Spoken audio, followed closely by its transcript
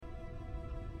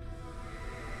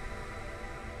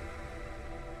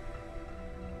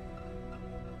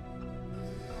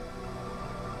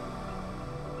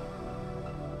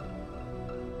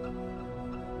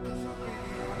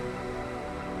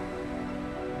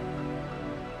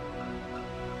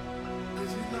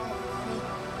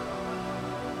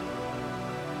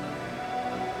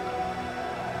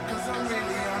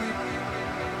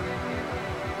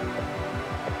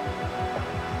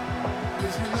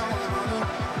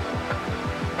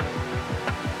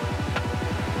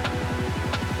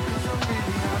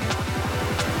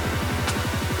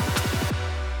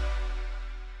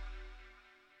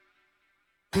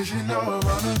you know I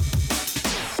wanna.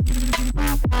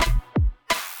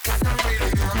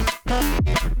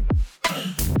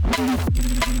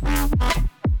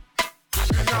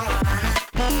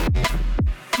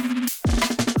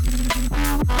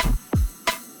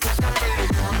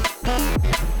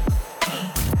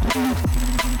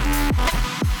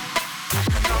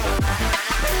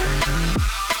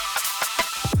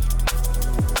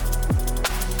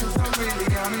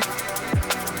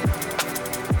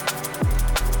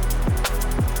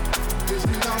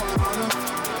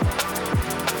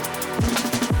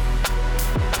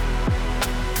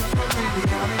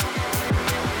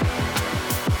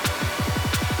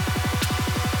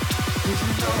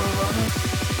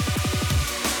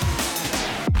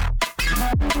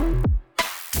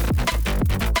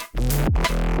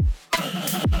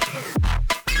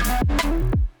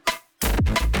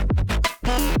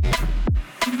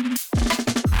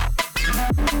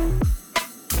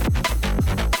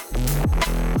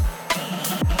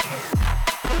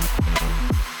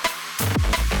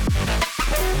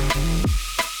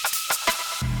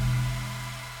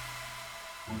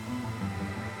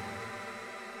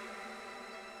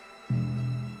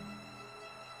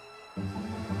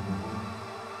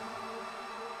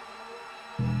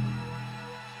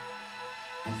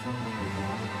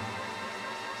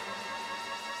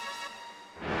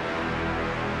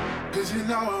 Cause you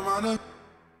know I'm on a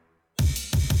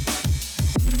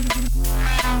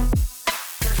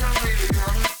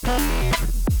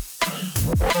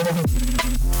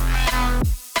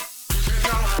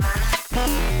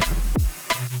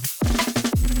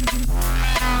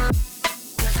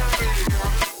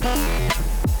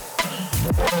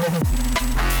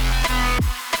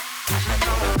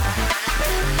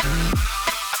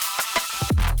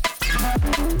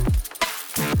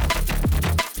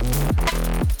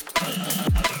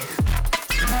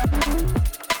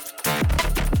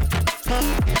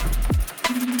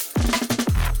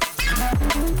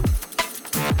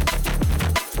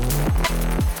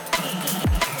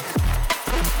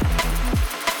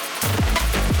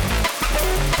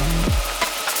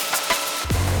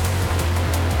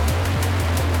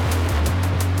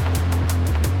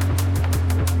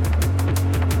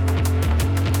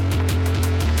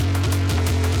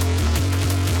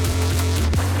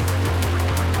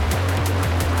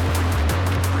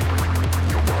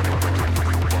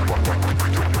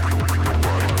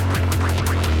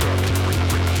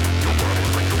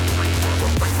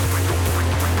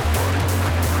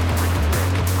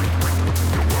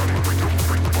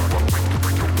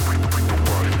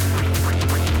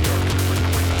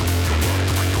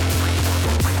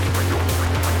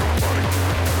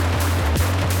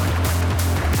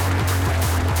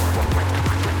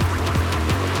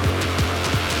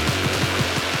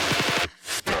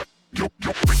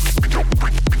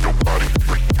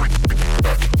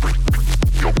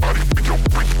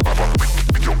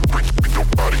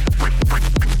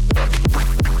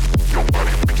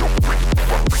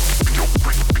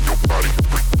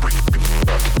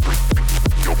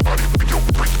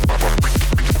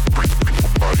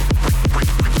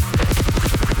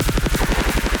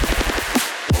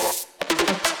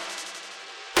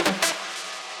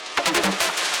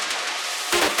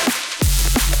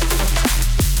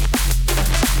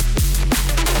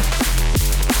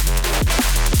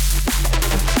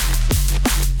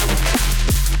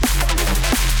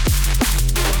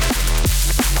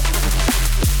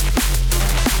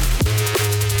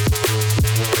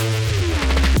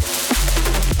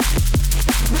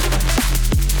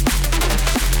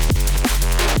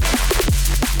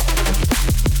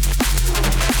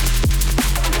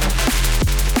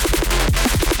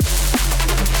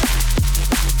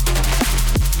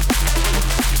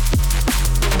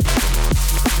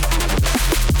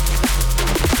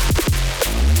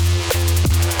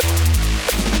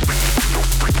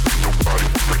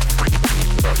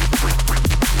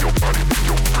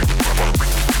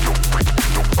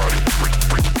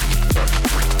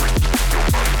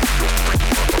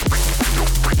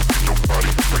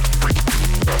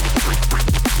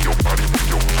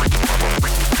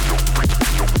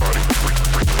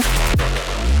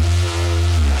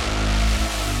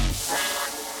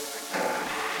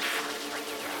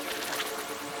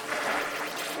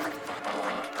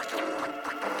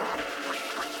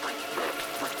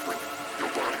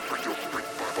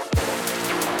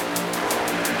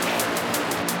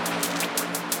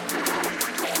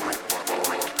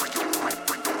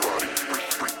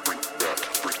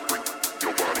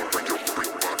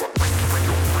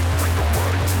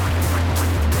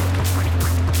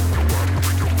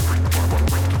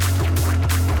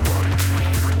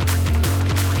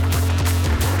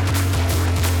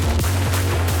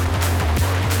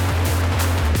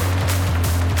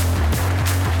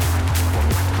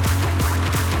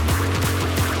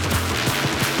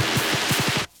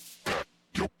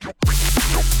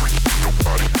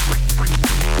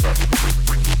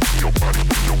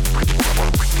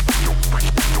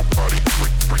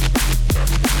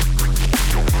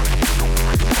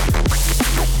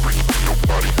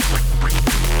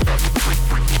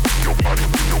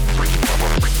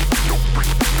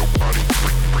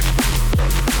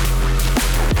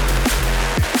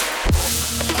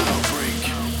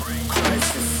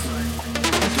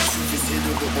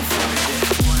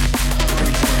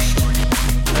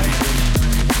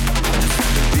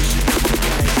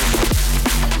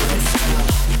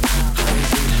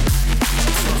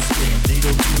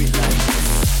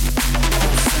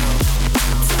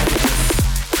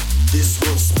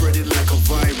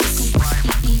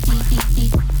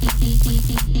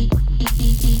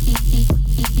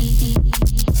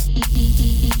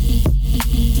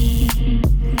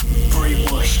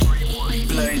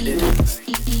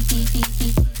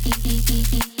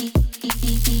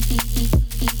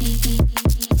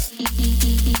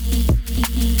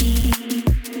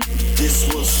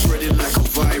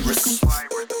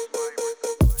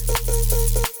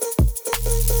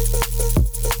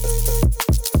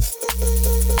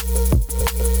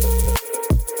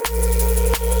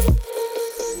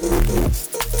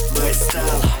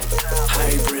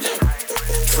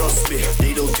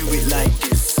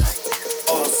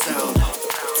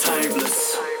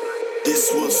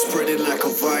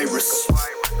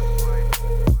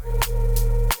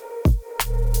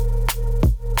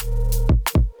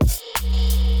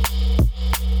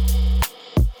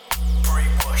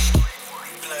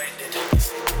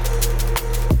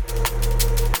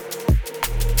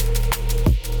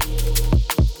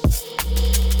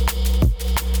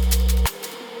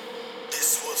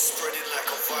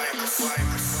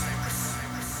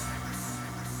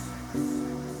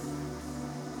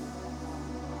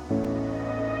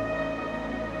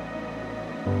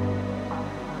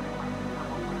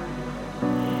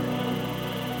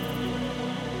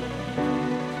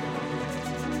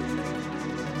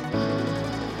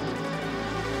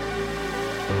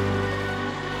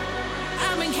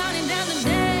I've been counting down the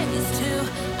days till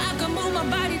I can move my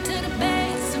body to the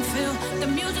bass and feel the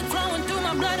music flowing through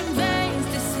my blood and veins.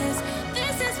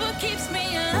 This is what keeps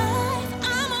me alive.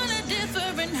 I'm on a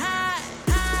different high.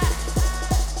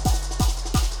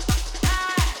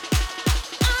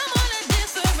 I'm on a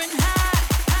different high.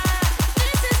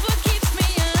 This is what keeps me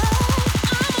alive.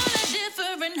 I'm on a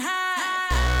different high.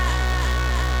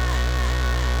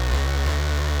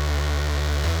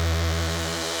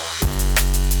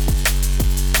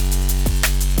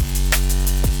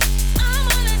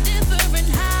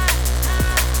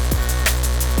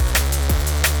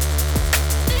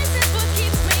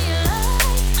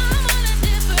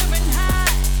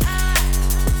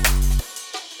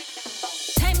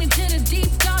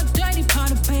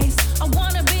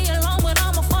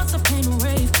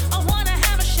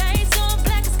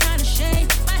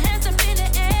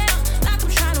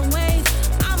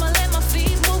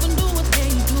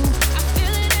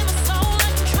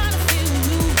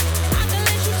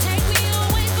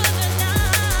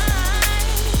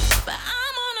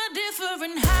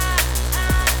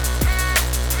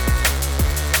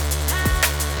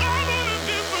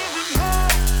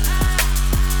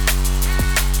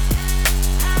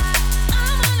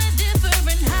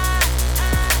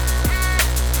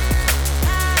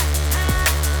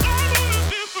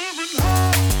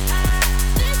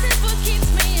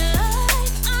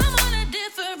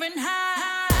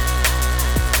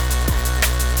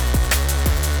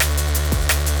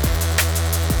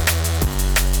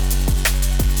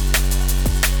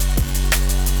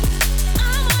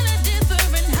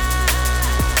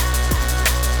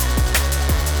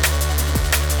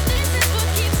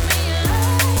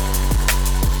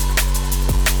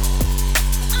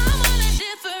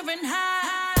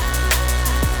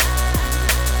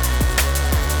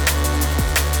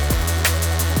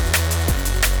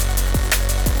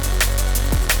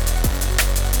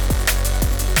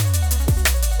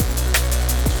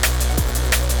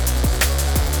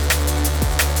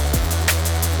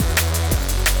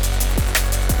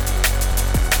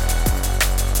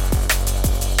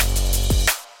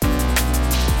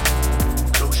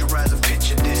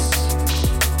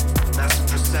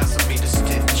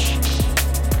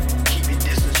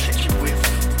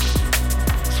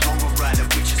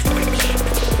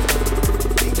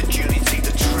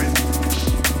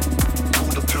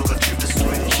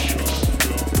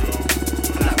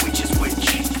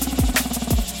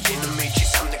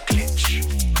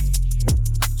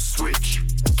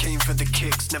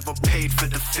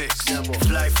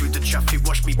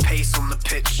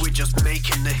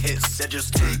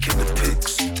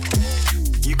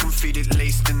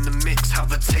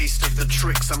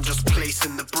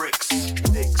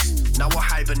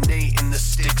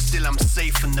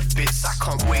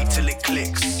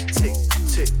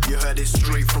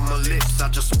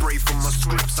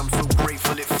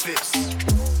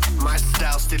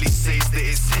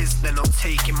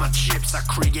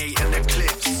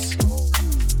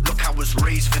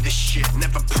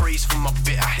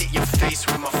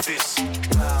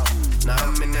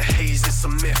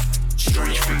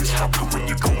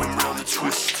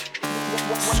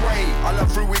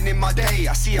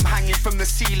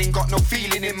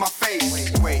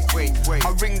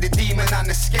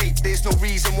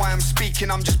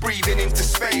 I'm just breathing into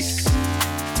space.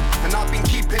 And I've been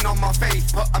keeping on my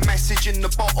faith. Put a message in the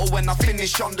bottle when I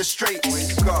finish on the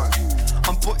straights.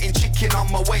 I'm putting chicken on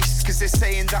my waist, cause they're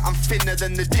saying that I'm thinner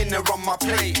than the dinner on my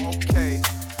plate. Okay.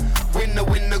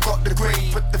 Winner got the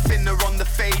grade. Put the thinner on the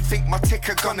fade, think my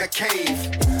ticker gonna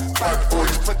cave. Bad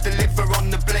boys put the liver on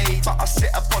the blade, but I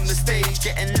sit up on the stage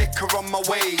getting liquor on my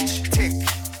wage. Tick,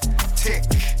 tick,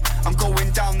 I'm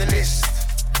going down the list.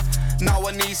 Now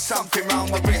I need something round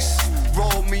my wrist.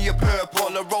 Roll me a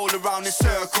purple, I roll around in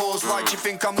circles. Why do you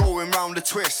think I'm going round the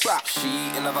twist? She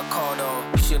eating avocado,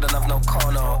 she don't have no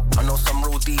corner. I know some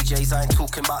real DJs, I ain't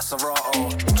talking about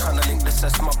Serato. Tryna link the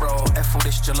cess, my bro, F all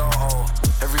this gelato.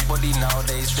 Everybody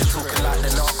nowadays, they're talking like the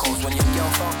narcos. When your girl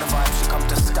felt the vibe, she come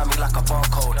to scam me like a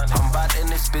barcode. I'm bad in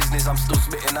this business, I'm still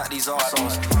spitting at these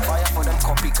arseholes. Fire for them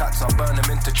copycats, I'll burn them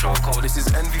into charcoal. This is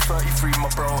NV33, my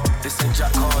bro, this ain't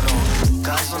Jack Harlow.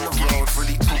 Guys on the road,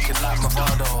 really talking like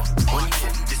Mavado. When you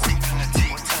hit this ain't gonna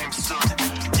take time, son.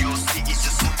 Your city's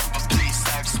just another place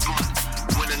I've spun.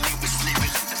 When I link with Slim,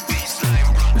 let the baseline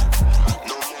run.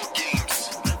 No more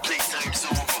games, playtime's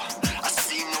over. I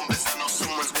see numbers, I know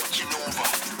someone's watching over.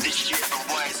 This year I'm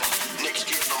wiser, next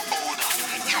year I'm older.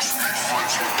 Just be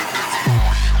friends with the devil.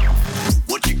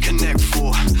 What'd you connect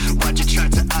for? Why'd you try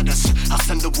to add us? I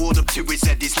send the ward up to his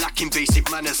head, he's lacking basic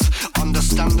manners.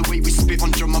 Understand the way we spit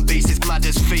on drum and bass is mad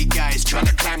as fake guys trying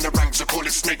to climb the ranks, I call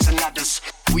it snap.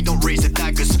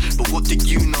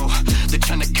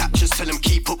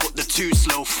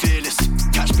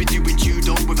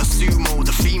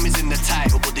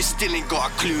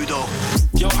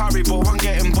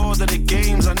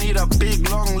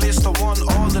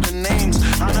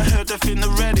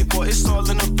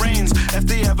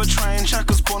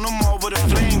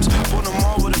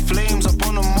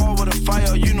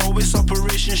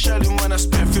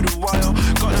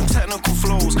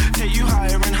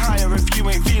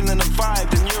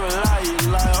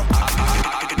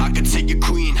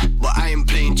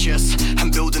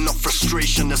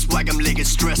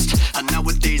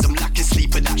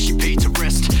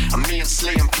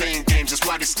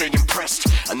 they stay impressed.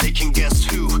 And they can guess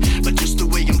who, but just the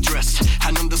way I'm dressed.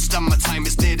 And understand my time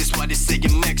is near, that's why they say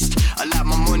I'm next. I like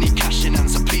my money cash in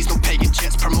hand, so please don't pay in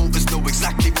checks. Promoters know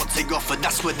exactly what they offer,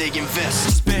 that's where they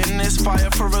invest. Spitting this fire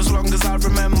for as long as I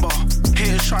remember.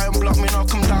 Haters try and block me, knock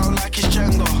them down like it's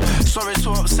Jenga. Sorry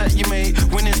to upset you, mate.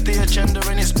 Winning's the agenda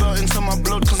and it's built into my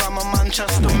blood, cause I'm a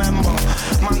Manchester member.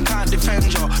 Man can't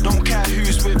defend you, don't care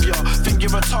who's with you. Think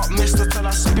you're a top mister till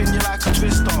I spin you like a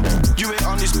twister. You ain't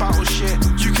on this battle shit,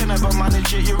 you can never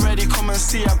manage it. You ready, come and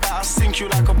see, I bet I sink you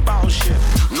like a battleship.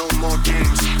 No more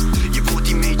games, you've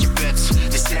already made your bets.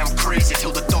 They say I'm crazy,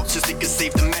 tell the doctors they can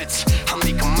save the meds. I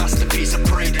make a masterpiece, I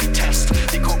pray they test.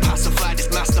 They can't pacify this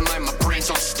mastermind, my brain's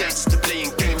on stents. They're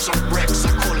playing games on Rex,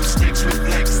 I call them snakes with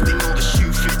legs. They know the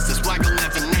shoe fits, that's why I'll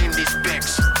never name these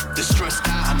becks. They're stressed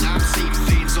out and I'm seeing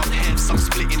veins on heads. I'm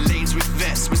splitting lanes with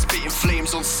vests, we're spitting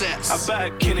flames on sets. I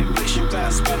better kill it, bitch, you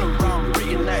better spin around,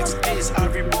 reading next. Ace,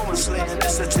 Ivory, Bowman, slaying,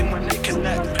 that's the thing when they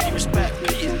connect. Pay respect,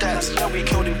 pay your debts, now we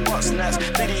killed it, what's next?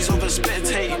 Ladies over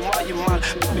spectating, why you mad?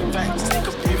 Big back, take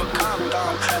a breather, calm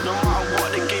down. No matter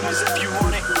what the game is, if you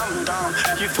want it, I'm down.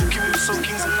 You fucking with some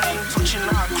kings and they ain't touching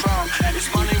our crown.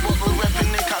 It's money what we're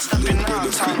repping, they can't step in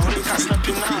our town, or they can't step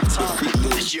in our town.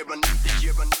 This year and this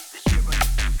year and this year and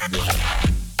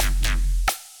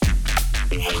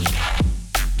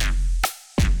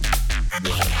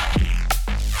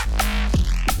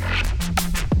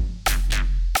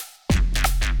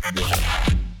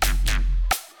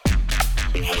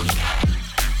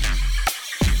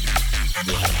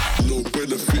Low by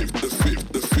the fifth,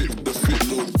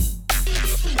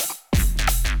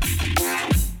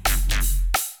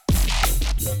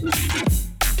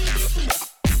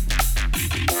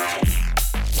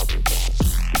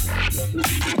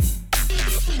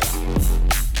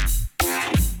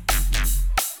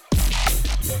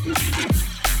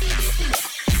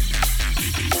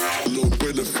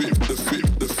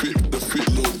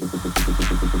 low.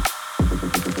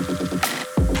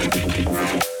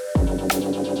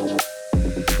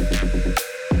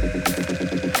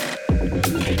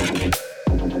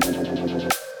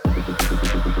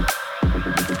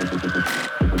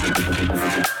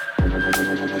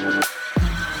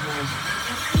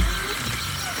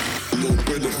 Low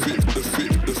by the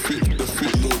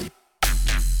fifth, low.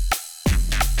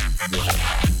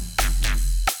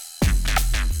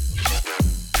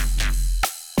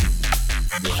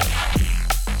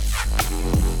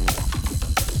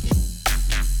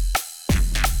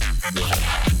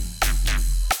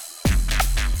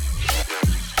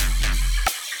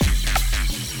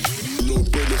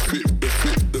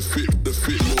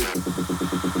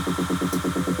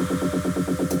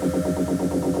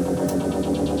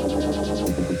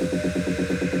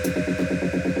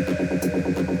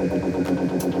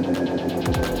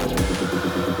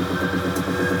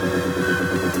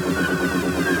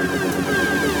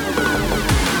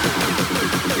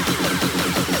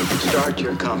 Start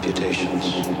your computations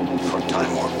for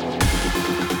time warp.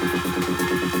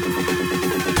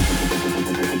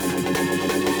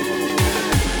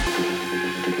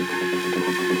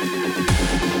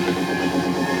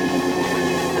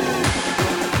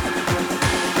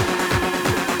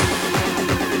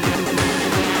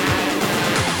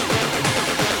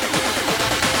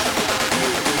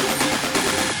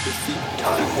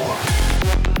 Time warp.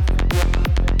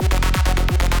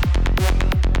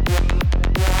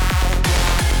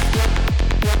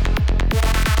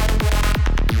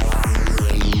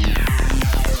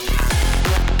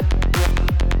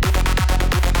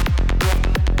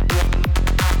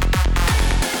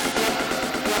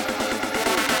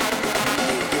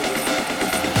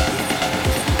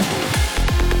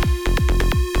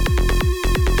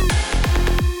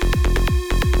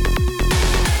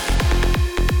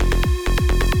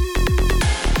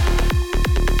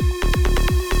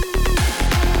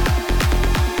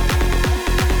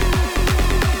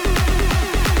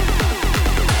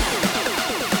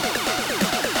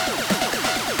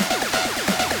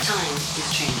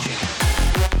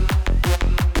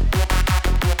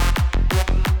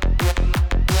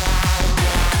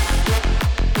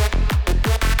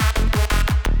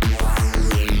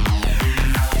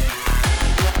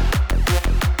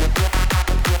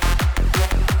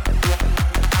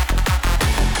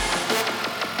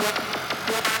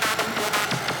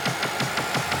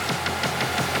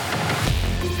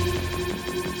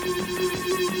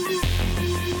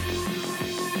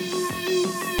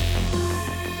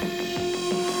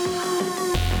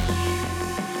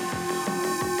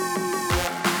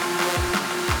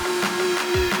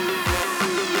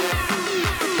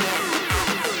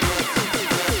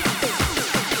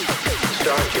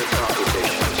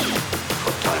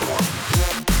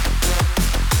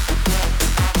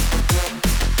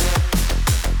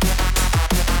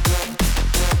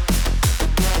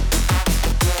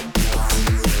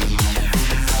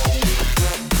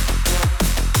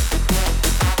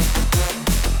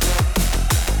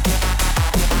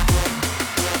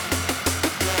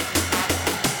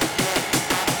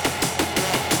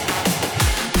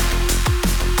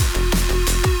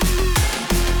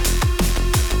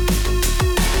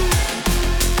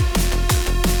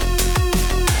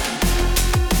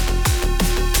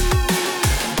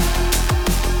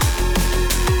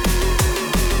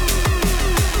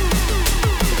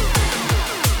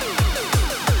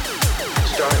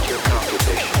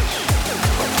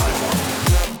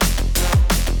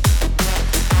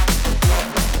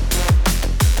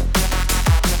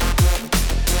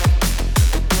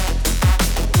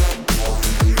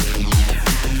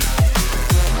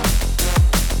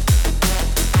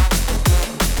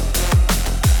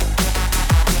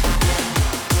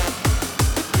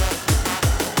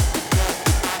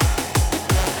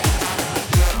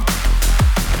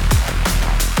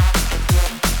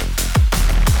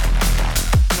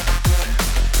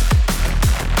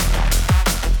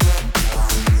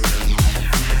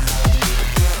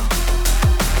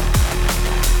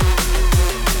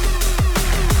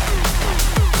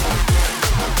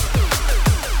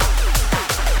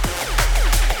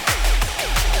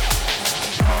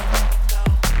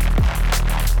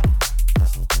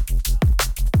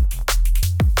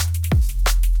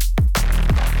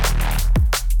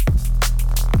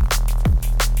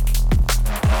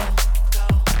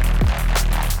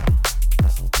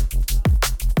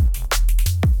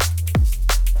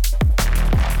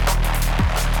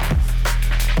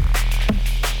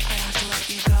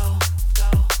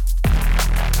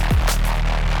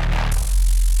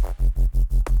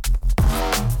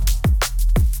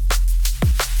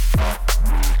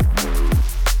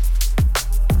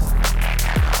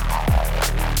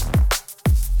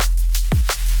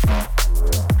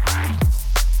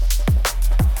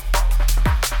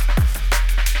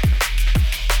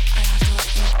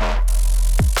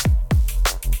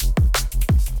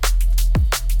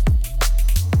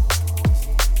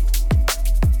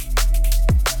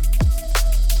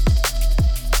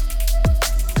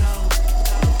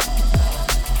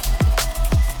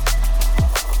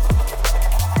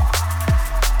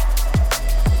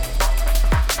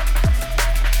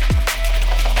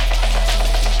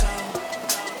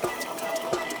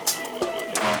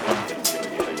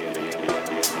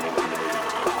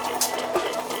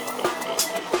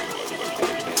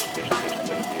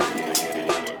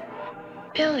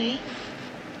 Billy,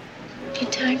 you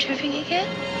time tripping again?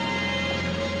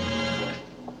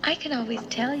 I can always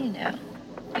tell, you know,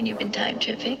 when you've been time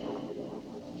tripping.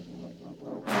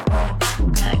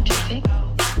 Time tripping.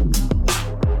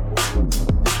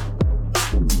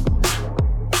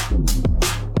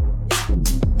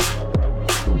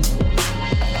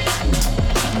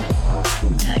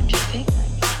 Time tripping.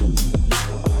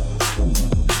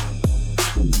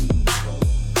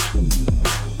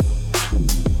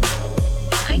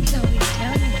 I can always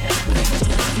tell,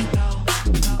 you know.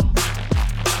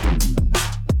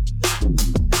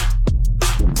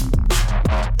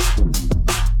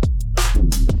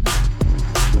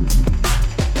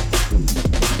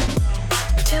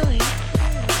 Billy,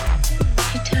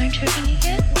 you time tripping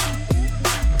again?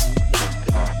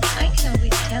 I can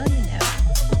always tell, you know.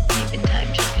 You've been time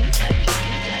tripping, time tripping, time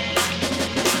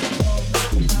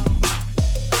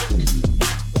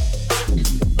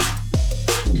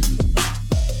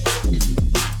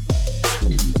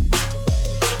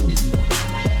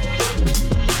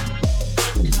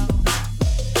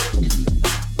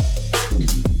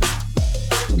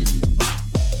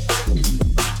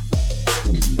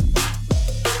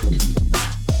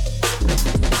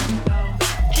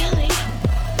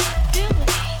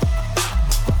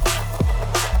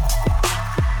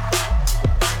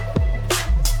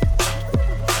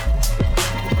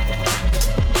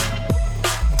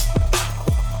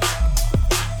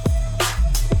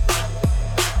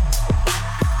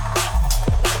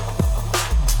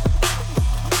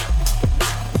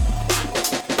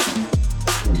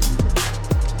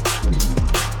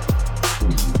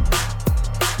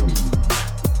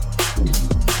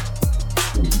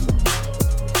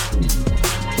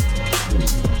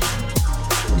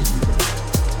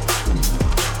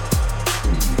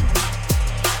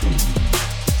Billy,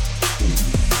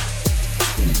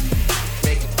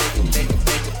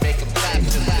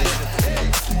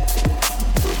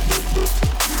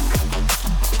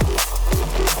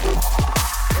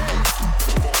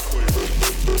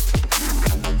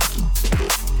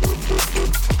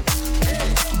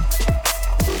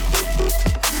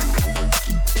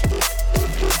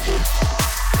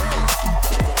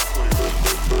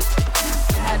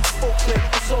 Had Oakland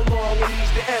for so long and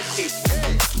leaves the empty.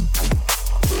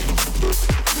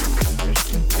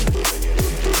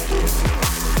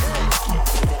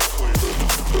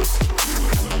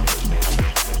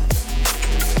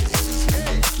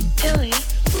 Billy,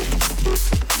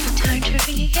 you time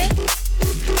tripping again?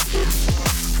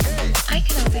 I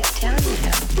can always tell, you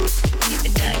know. You've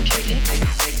been time tripping.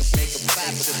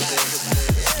 Time tripping.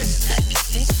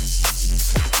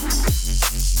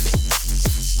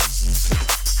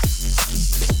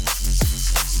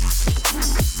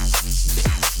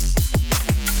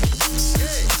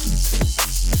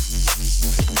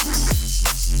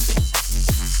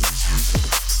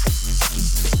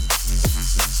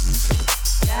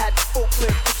 Had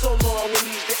Oakland for so long and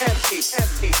leaves the empty.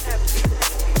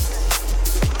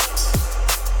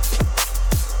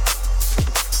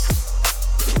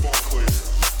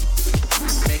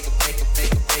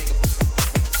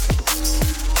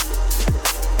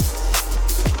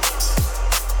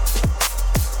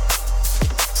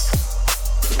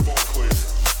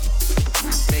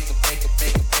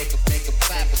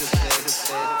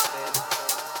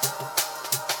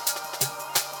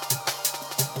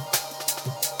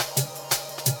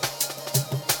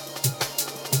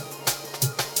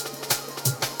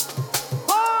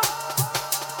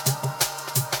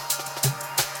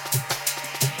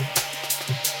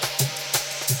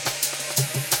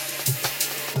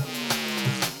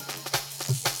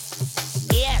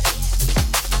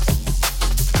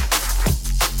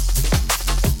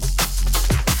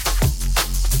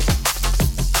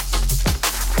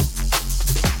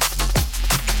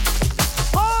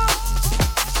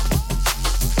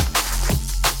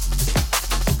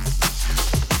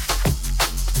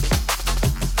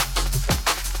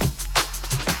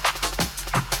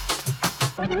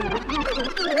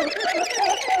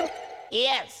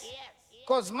 Yes,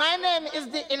 because my name is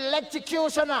the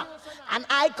Electrocutioner, and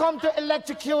I come to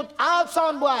electrocute all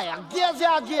sound boy. And gears,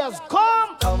 yeah, gears,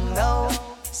 come! Come now,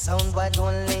 sound boy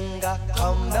don't linger.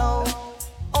 Come now,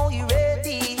 are you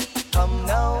ready? Come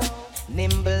now,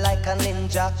 nimble like a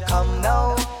ninja. Come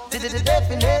now,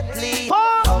 definitely.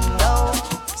 Come now,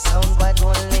 sound boy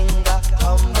don't linger.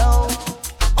 Come now,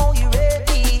 are you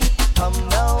ready? Come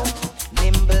now,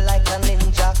 nimble like a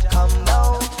ninja. Come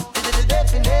now,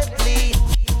 definitely.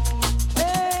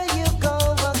 There you go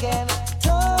again,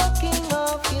 talking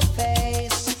off your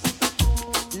face,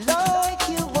 like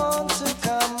you want to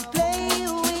come play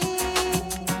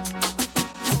with.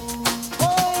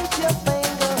 Point your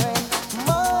finger and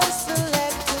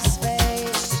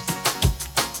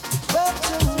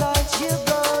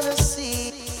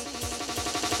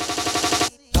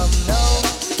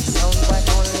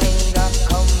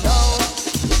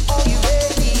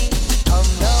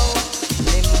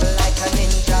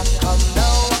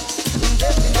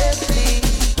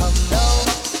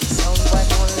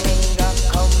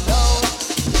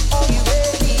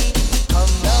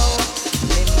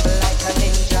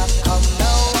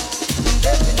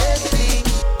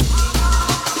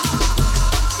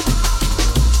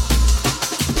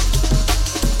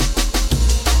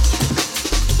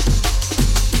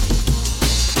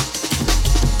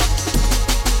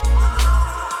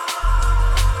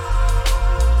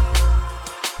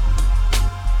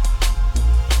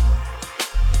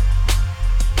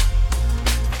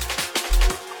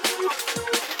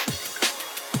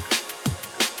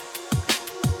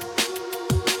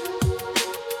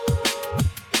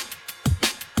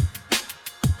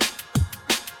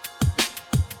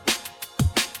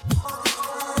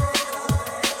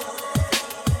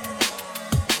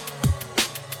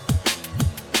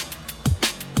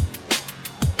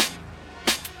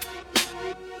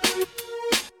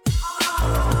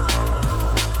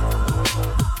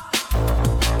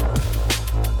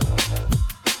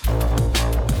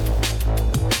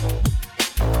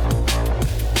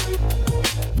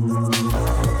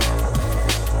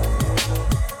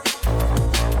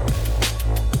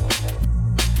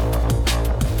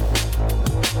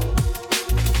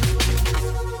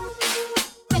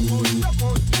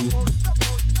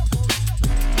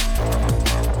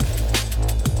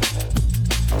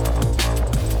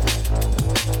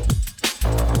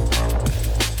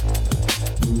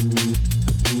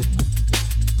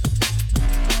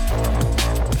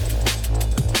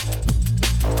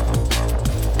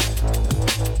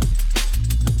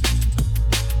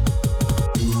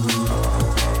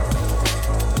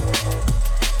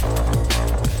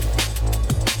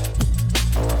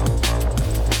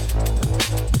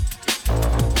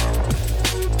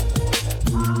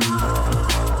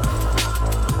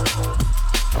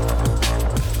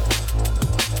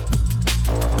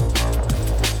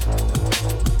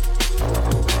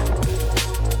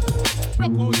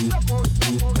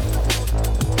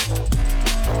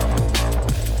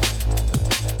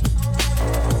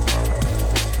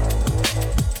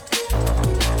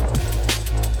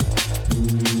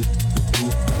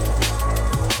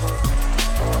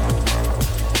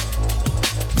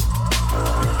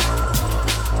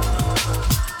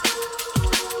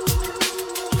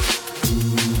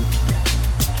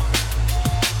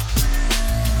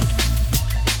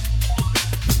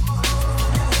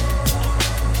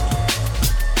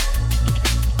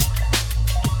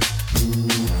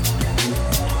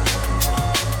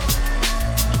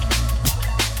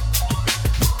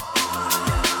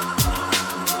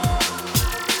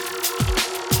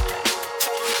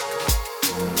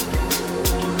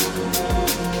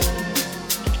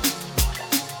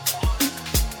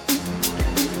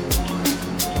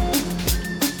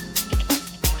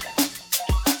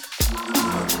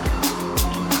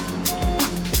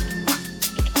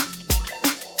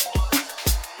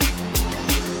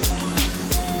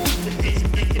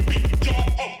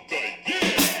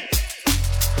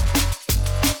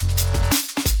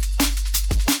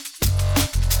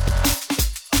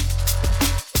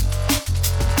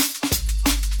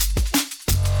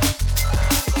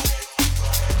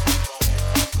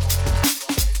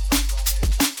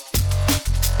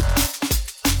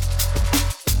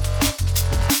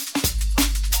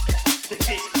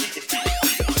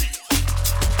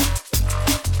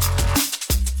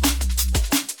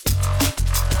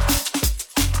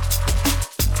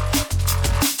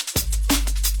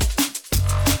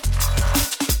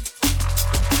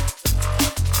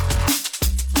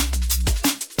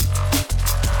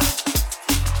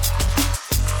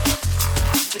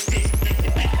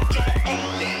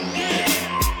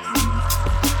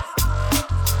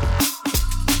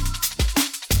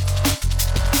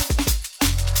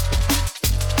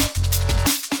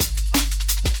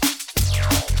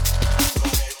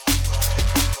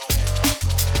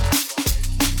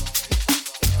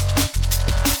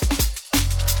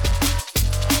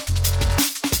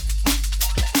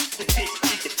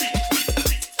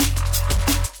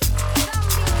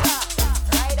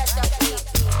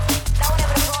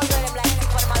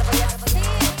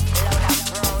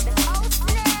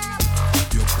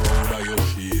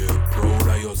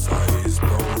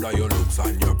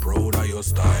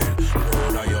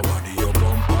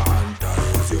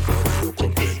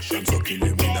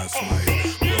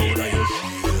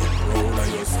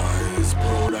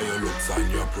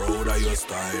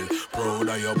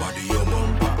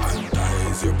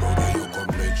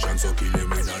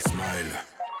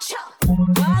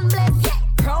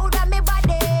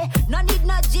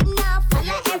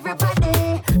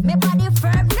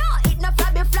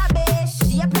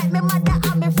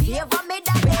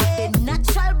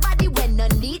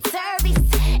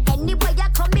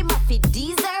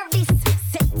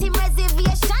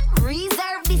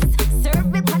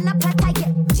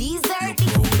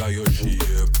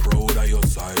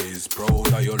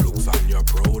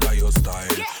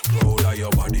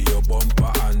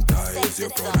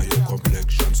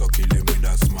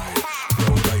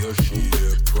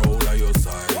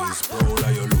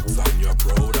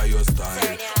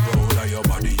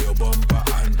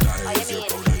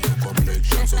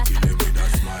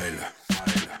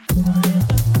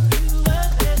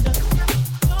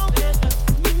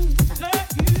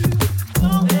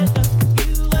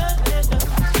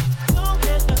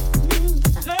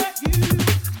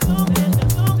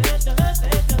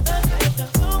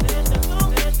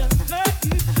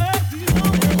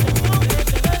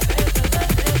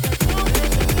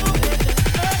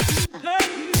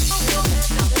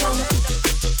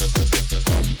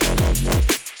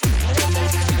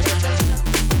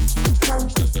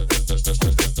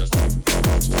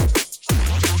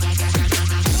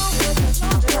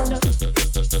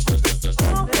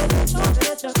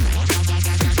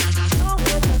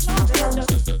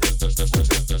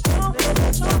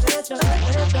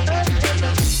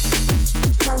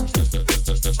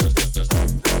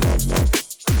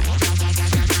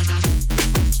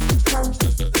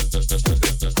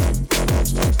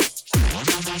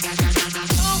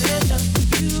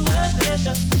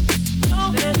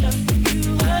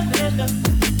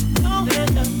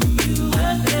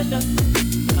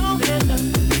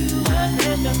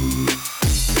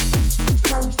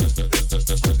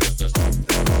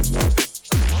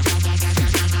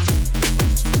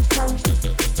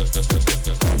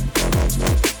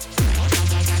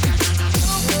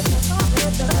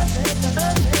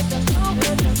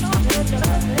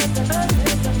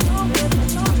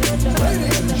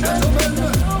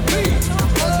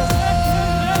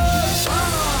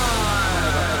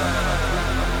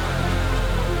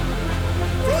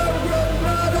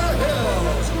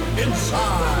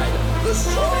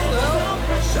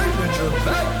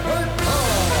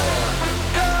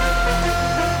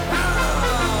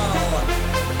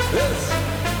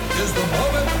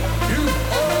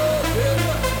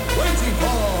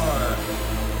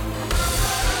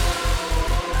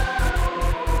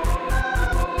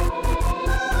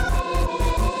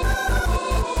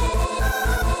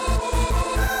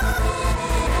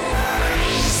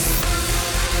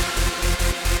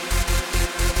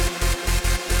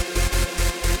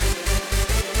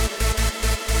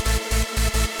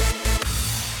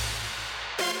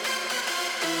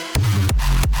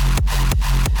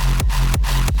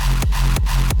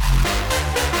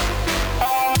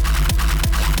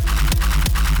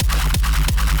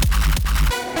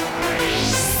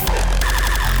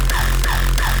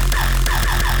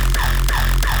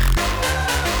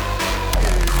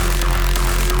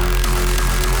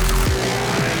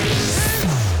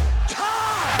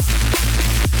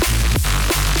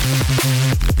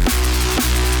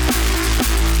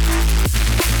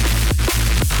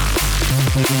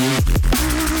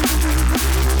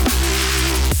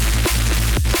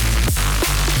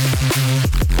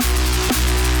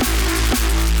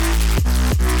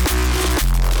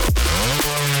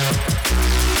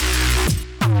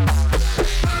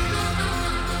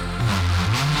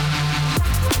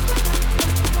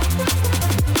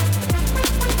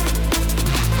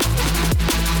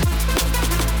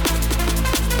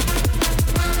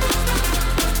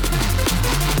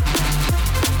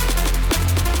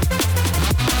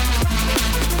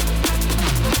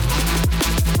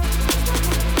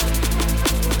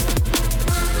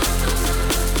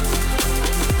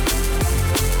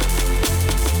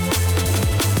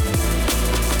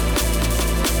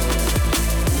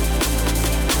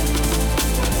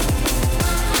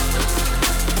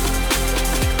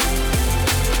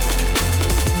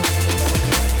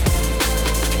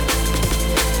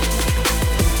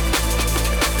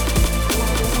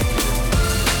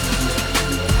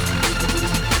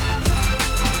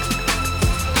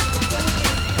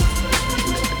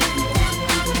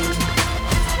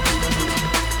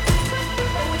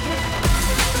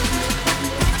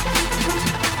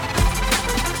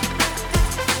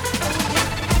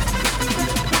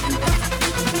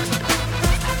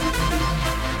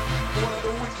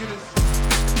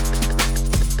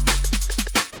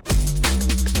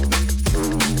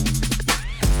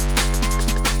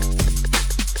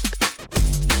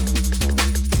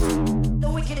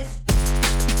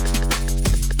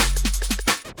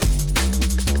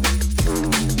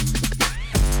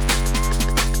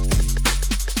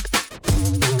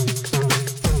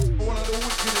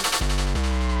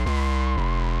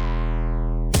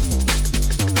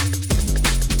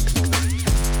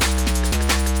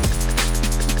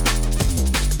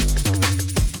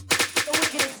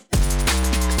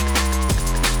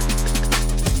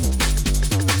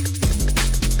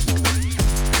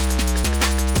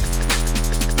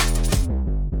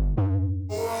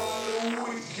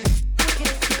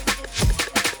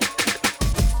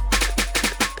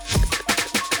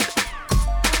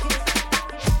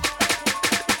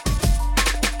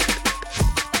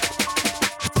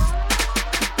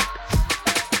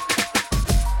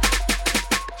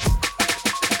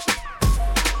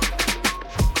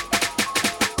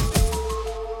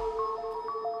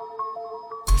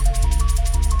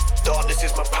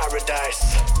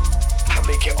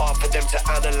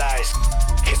analyze.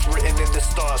 It's written in the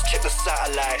stars, check the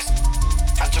satellites.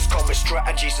 I just come with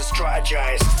strategies to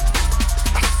strategize.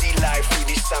 I see life through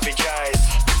these savage eyes.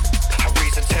 I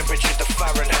raise the temperature to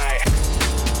Fahrenheit.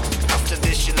 After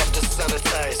this you'll have to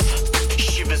sanitize.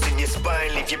 Shivers in your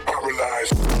spine, leave you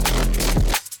paralyzed.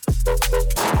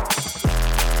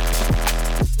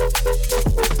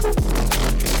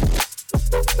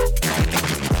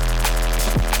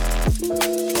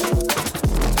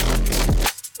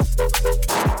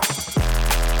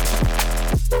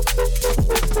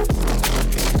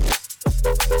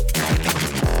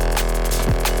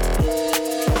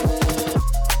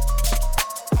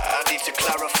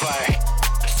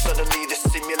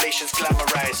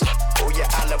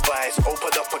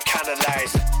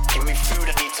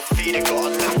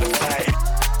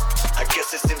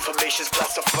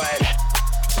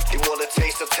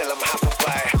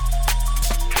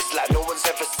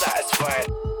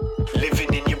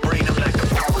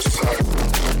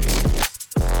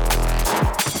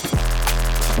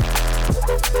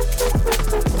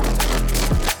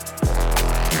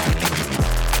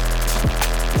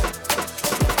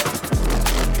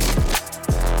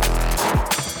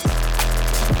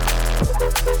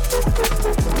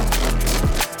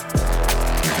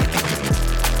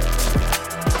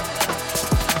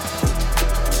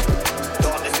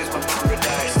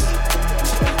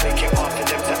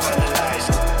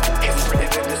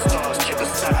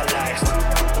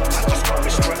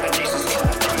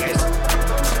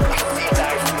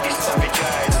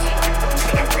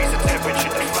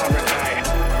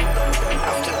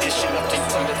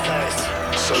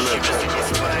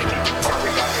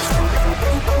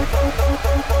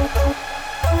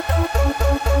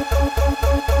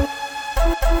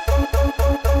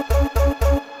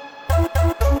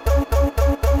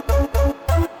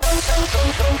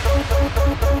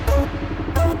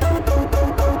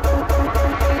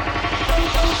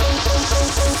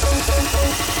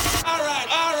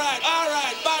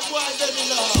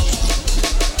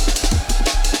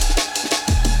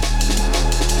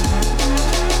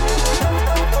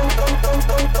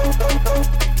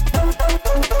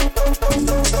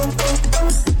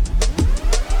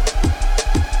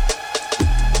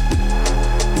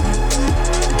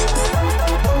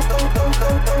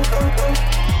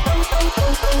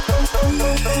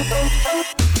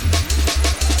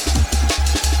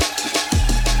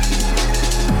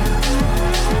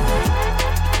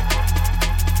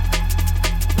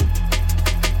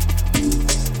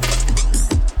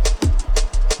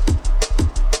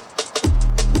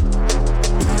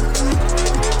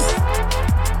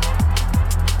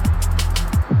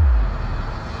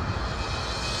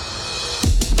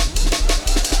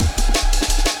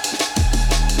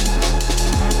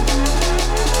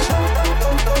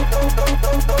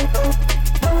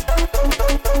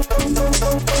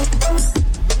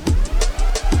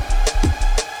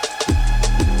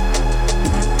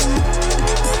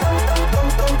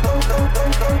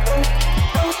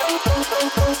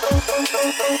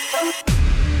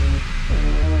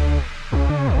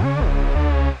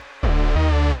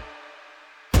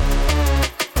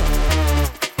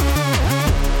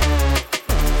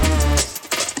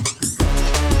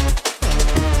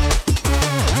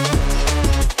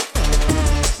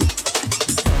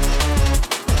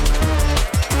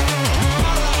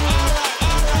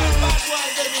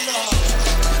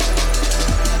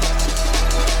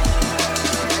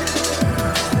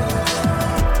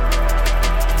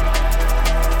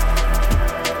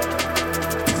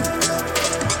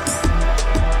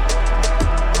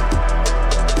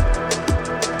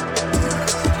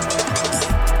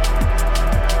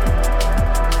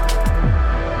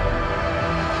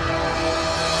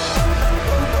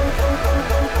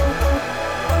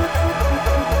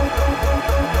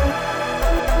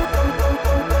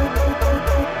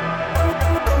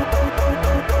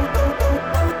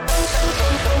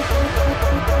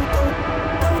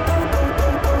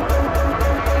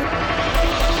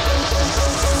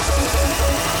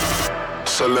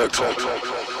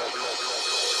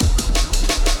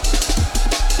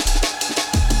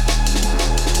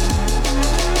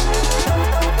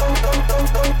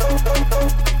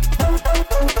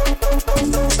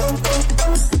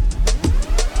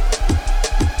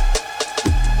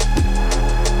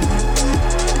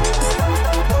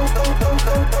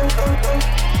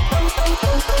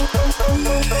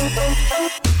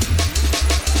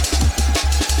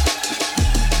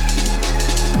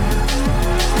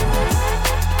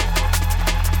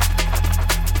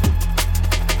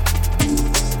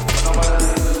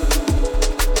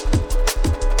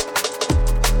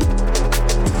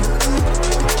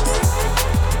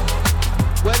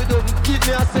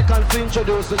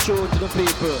 introduce the tune to the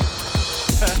people.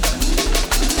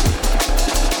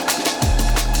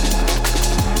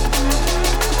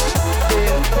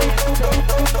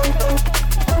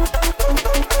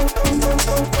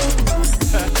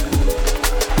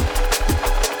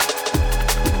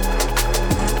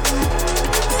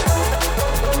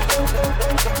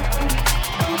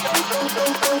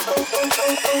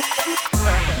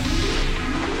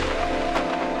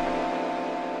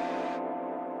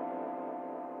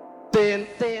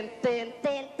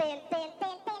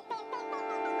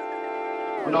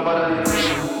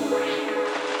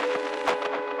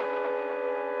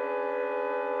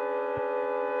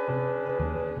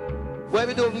 Where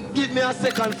we do, give me a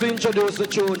second to introduce the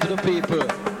tune to the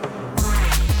people.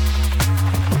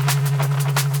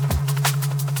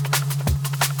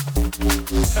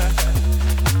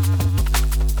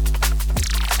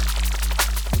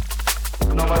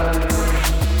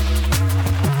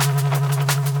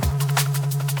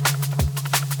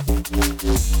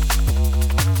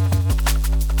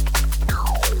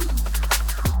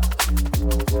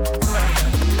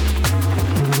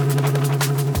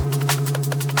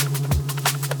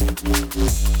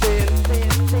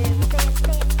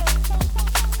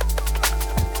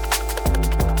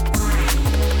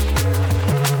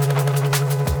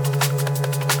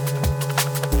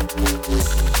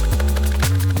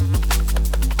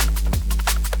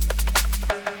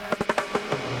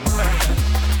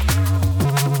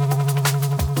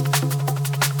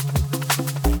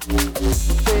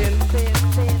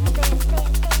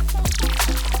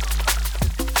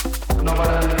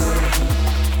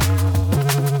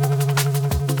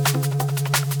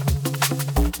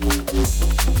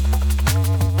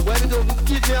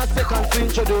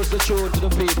 Introduce the tune to the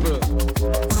people.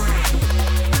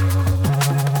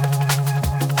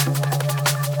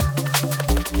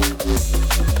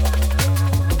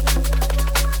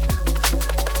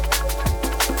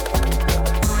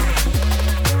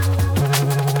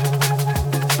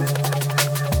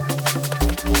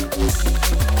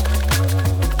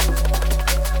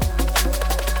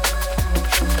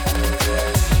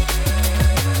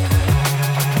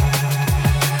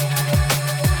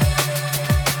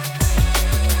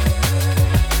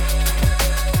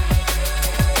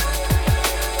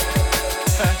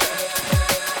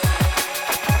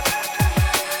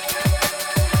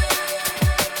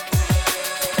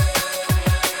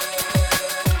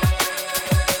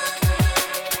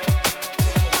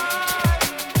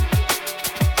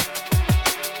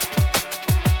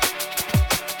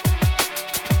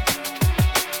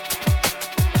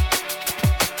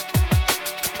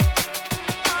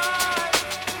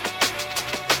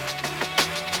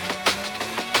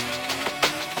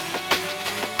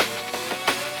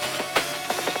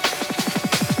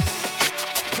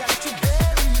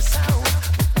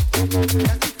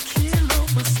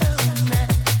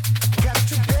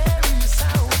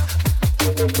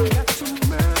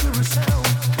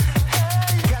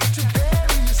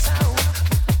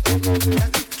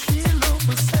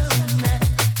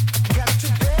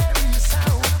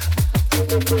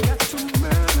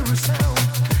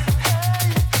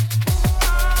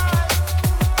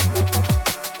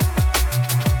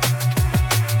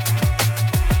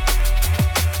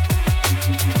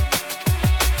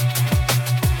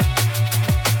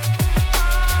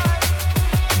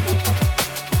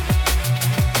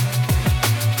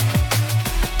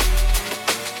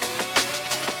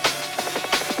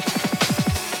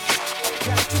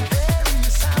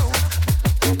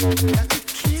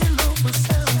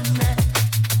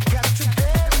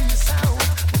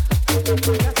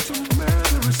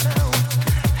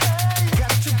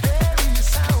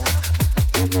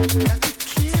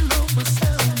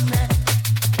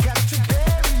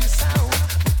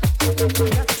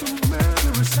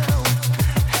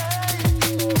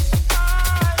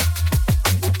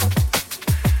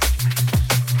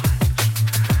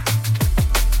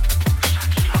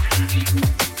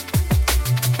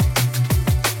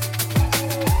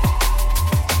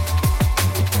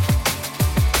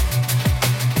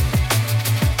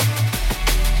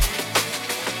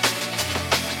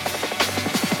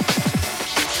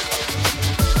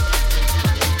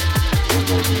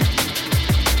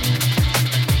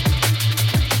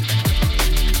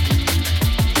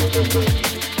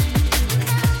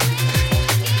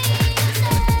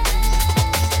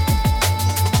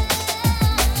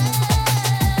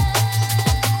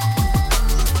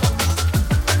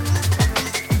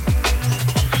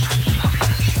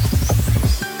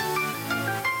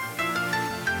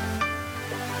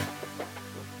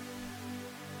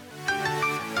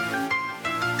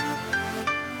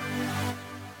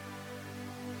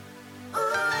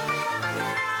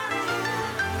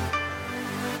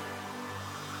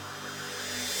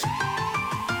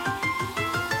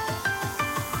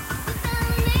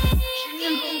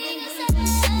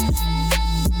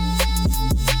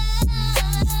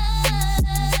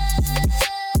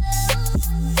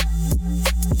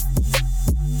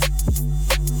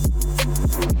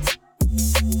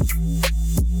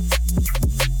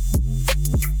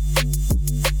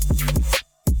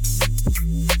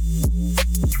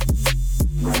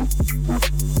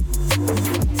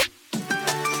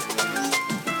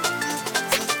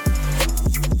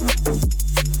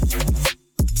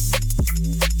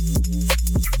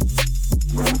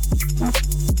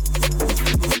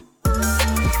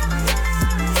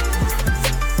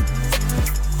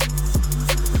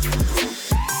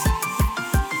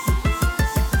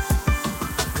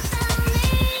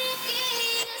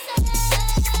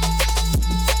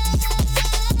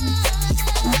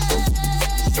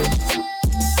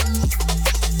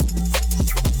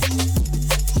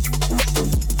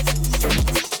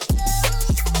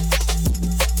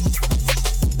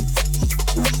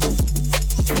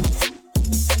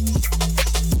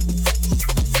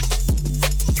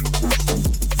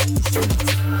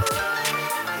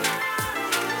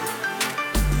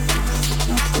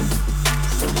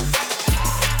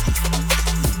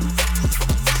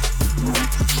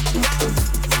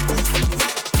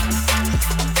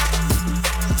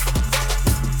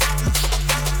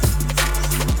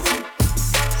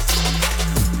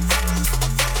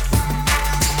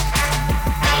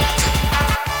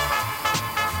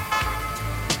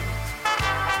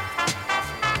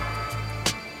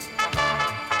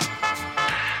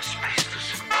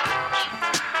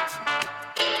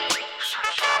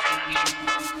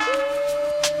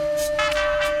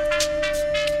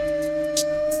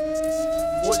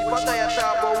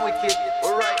 wicked.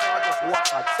 But right now, I just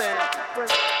walk out saying.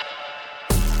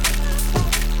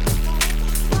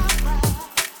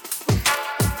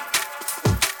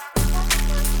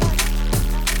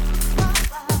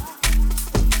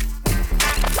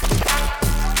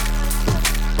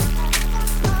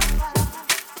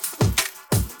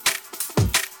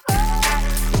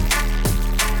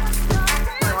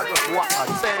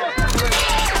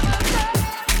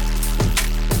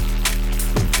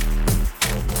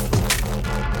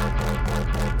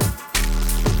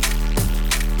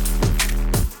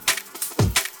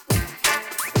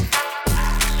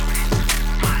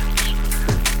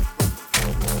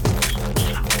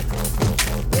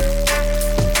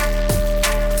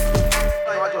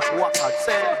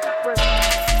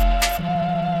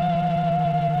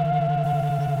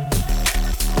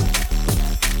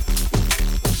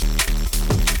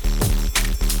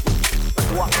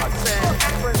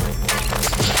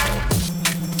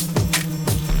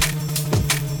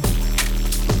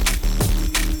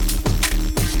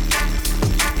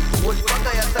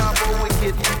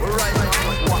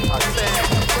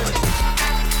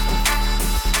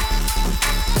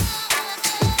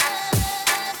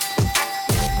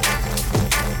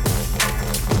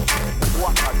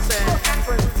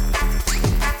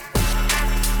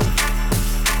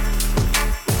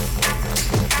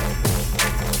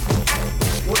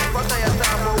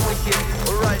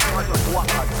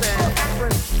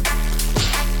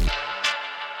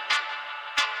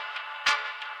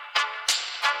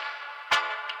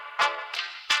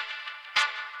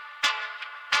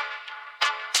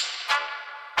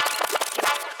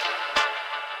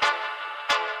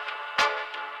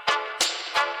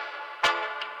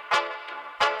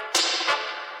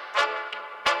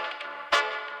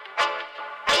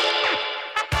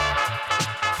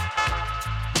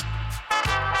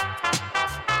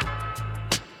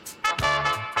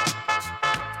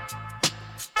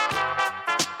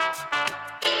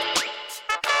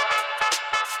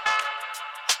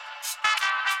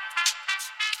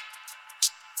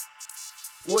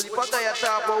 Well, if I tell you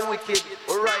talk about wicked,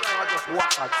 but right now I just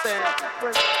walk out saying.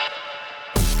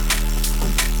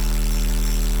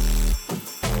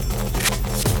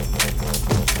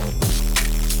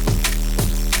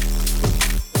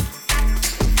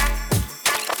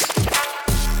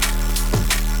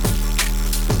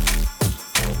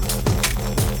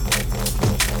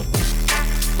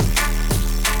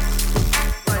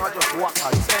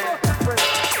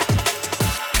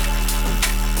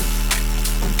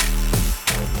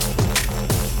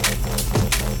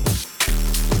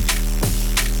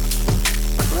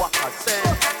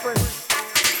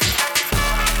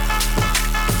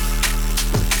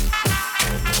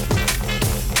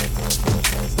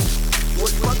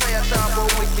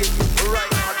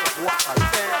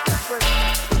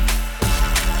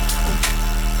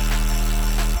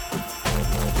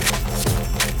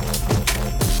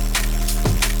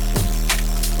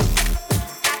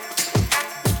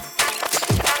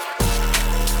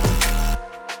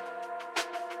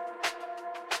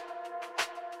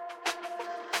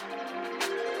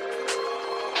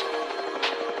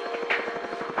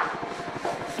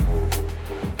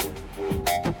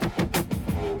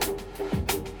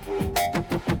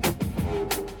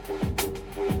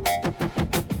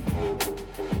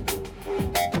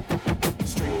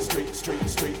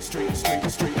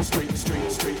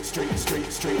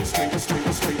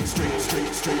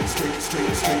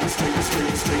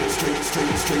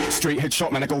 Straight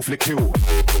headshot, man, I go for the kill.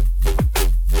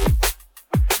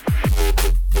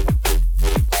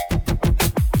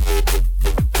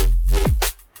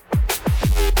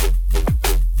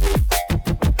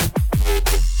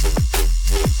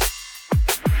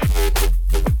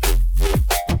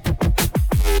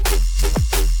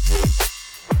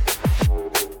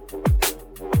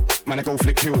 Man, I go for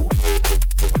the kill.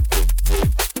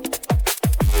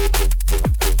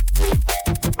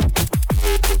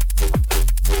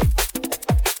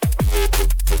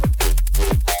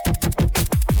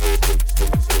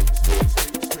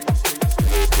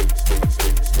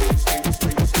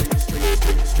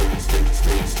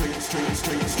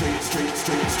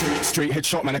 Straight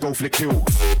headshot, man, I go for the kill.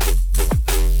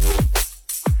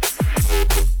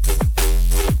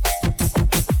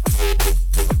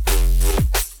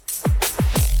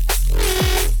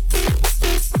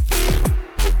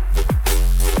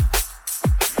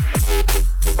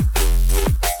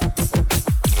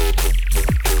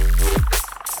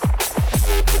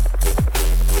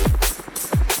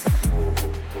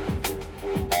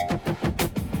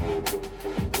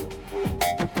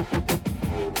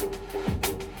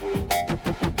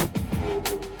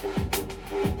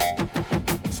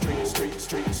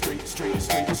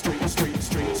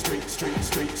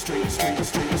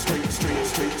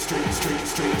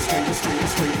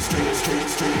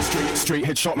 Straight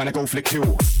headshot, man, I go for the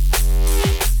kill.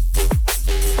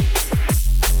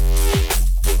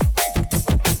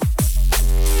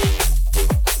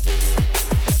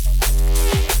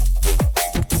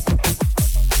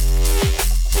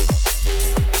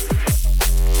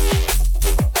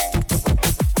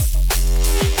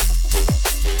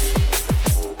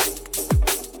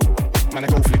 Man, I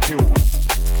go for the kill.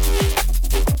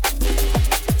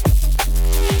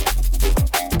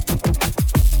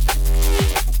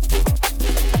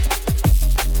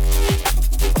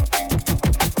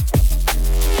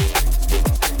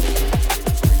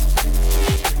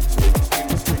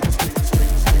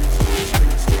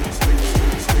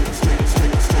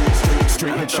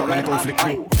 Straight headshot, man, I go for the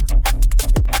kill.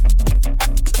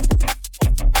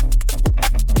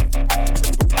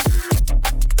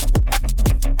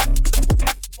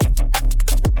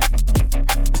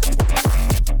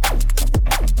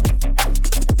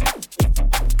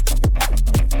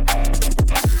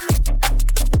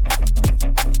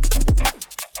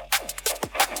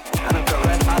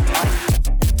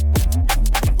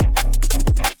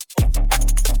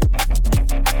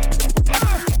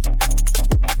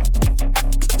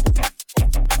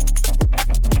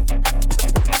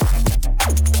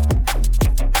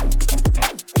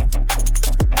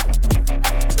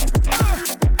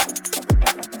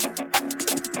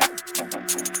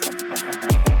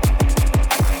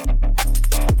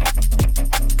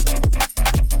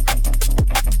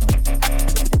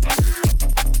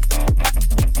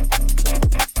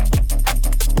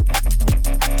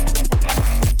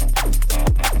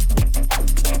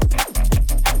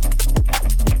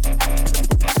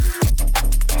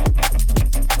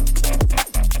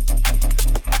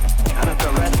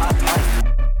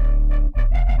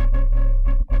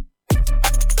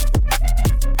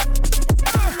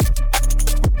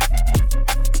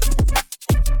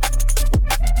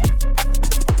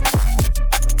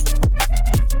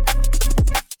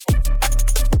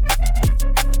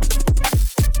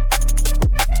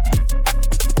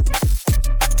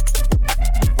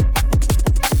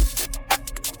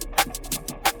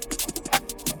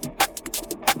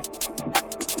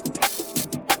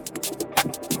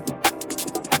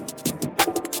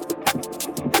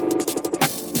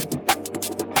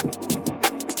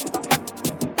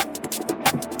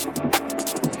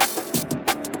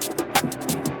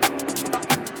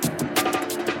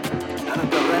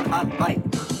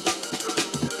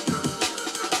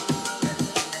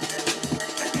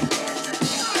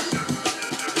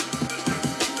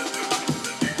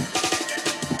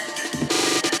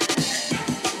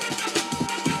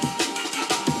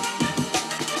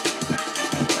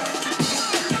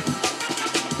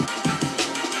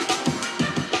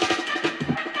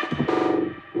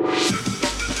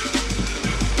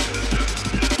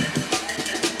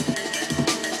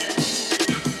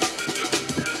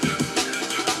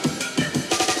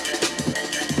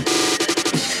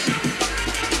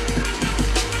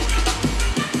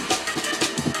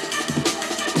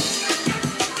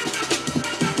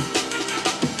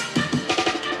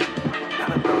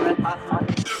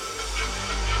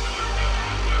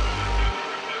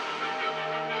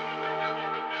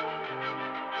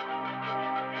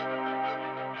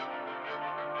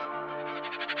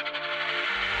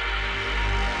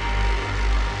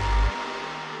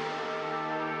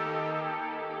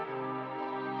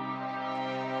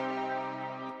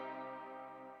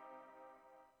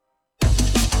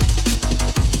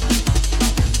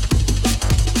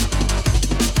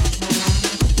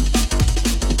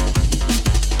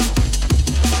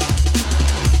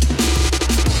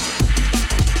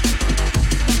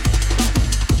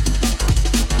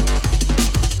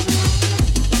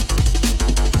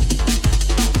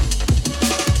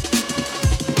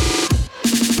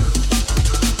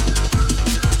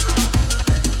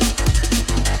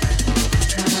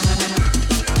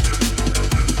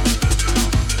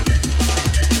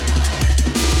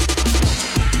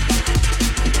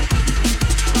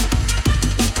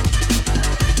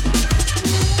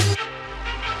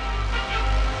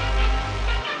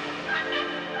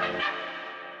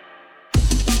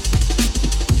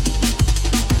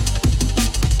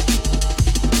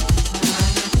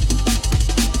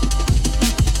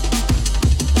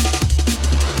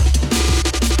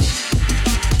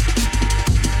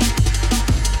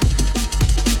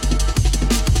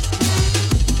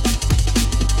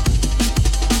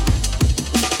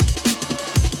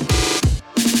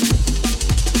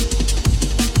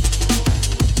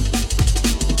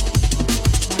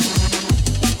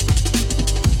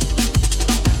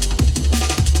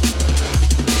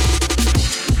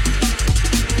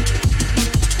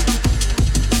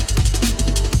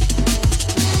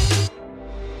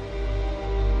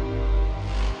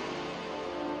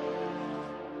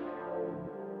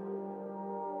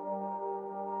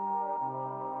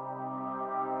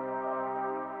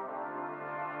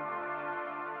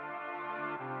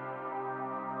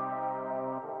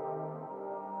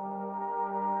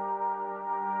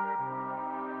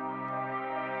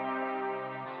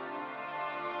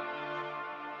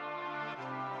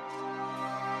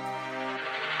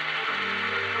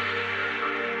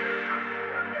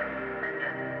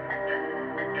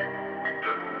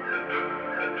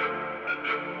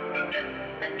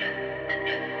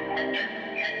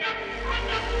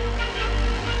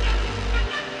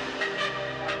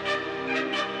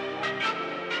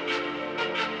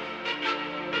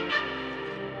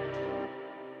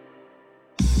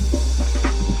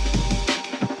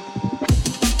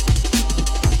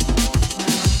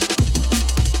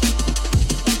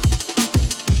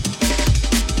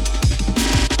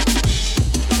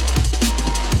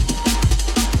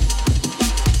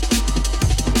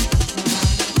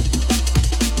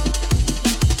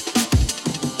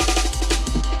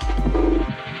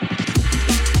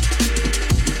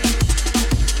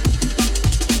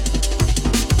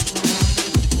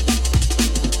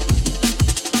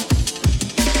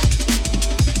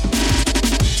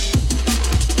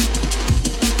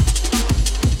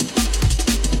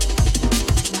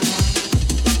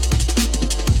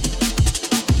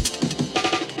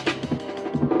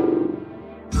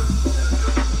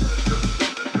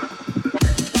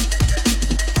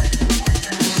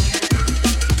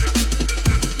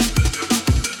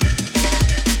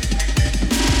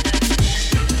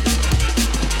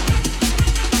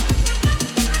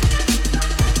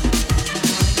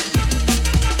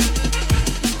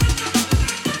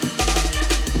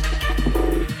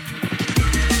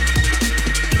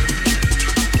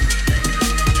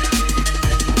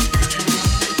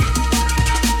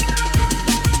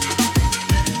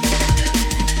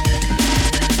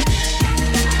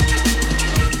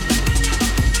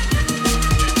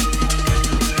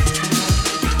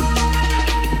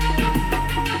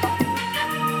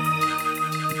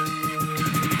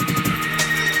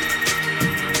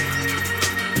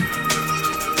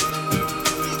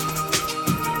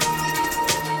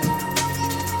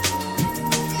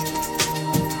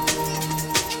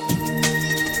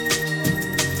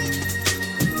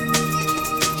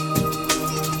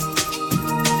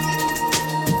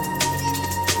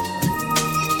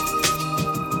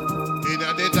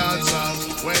 the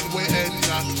dancers, when we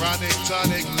enter, chronic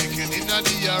tonic, licking in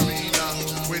the arena.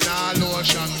 We nah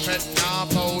lotion, fat nah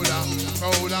powder.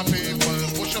 Crowd of people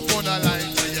push up on the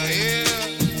line to your ear.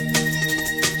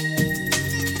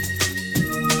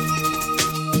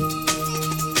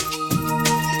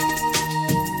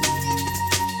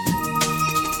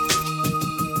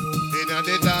 Inna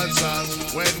the dancers,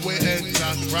 when we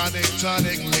enter, chronic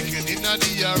tonic, licking in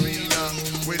the arena.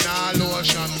 We nah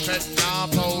lotion, fat nah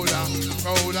powder.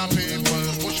 Crowd of people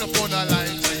push up on the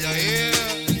line to your ear.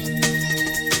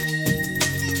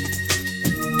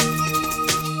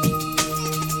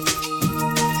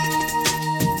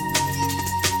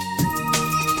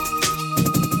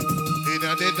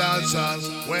 Inna the dancers,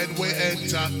 when we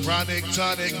enter, chronic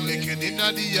tonic, licking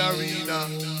inna the arena.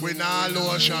 We nah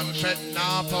lotion, fat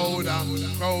nah powder.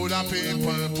 Crowd of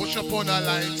people push up on the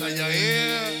line to your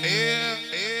ear.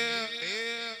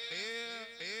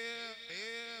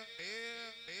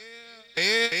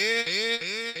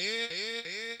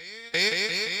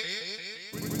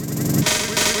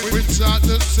 Without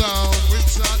the sound,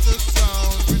 without the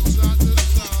sound, without the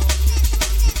sound,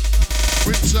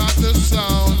 without the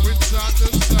sound, without the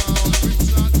sound,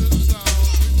 without the sound,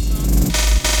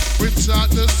 without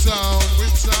the sound,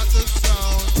 without the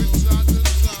sound, without the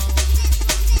sound,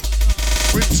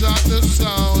 without the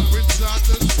sound, without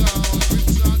the sound,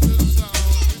 without the sound.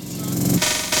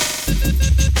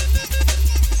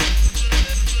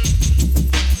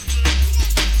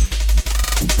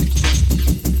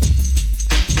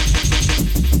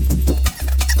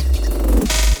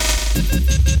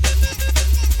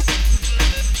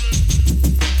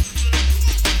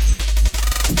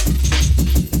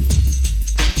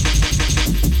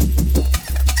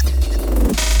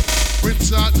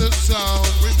 Without the sound,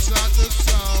 without the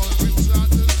sound, without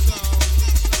the sound,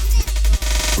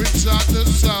 without the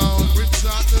sound,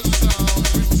 without the sound,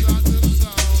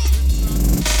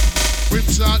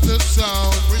 without the sound, without the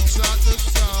sound, without the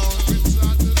sound,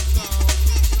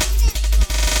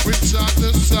 without the sound, without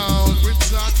the sound,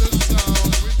 without the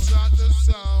sound, without the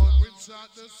sound, without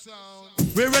the sound.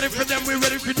 We're ready for them, we're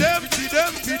ready for them, see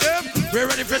them, see them. We're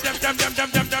ready for them, them.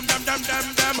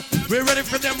 We're ready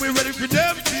for them, we're ready for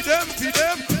them, see them, see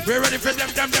them. We're ready for them,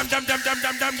 them.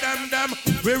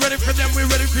 We're ready for them, we're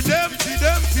ready for them, see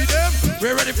them, see them.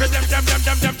 We're ready for them, them.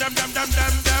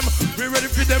 We're ready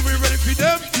for them, we're ready for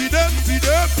them, see them, see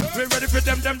them. We're ready for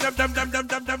them, them.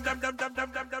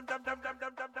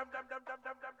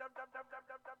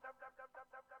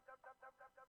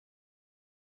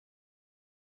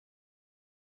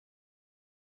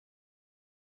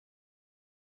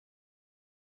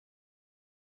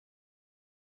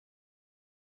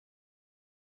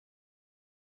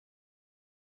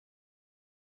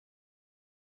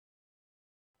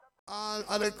 All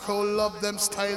of the crowd love them style.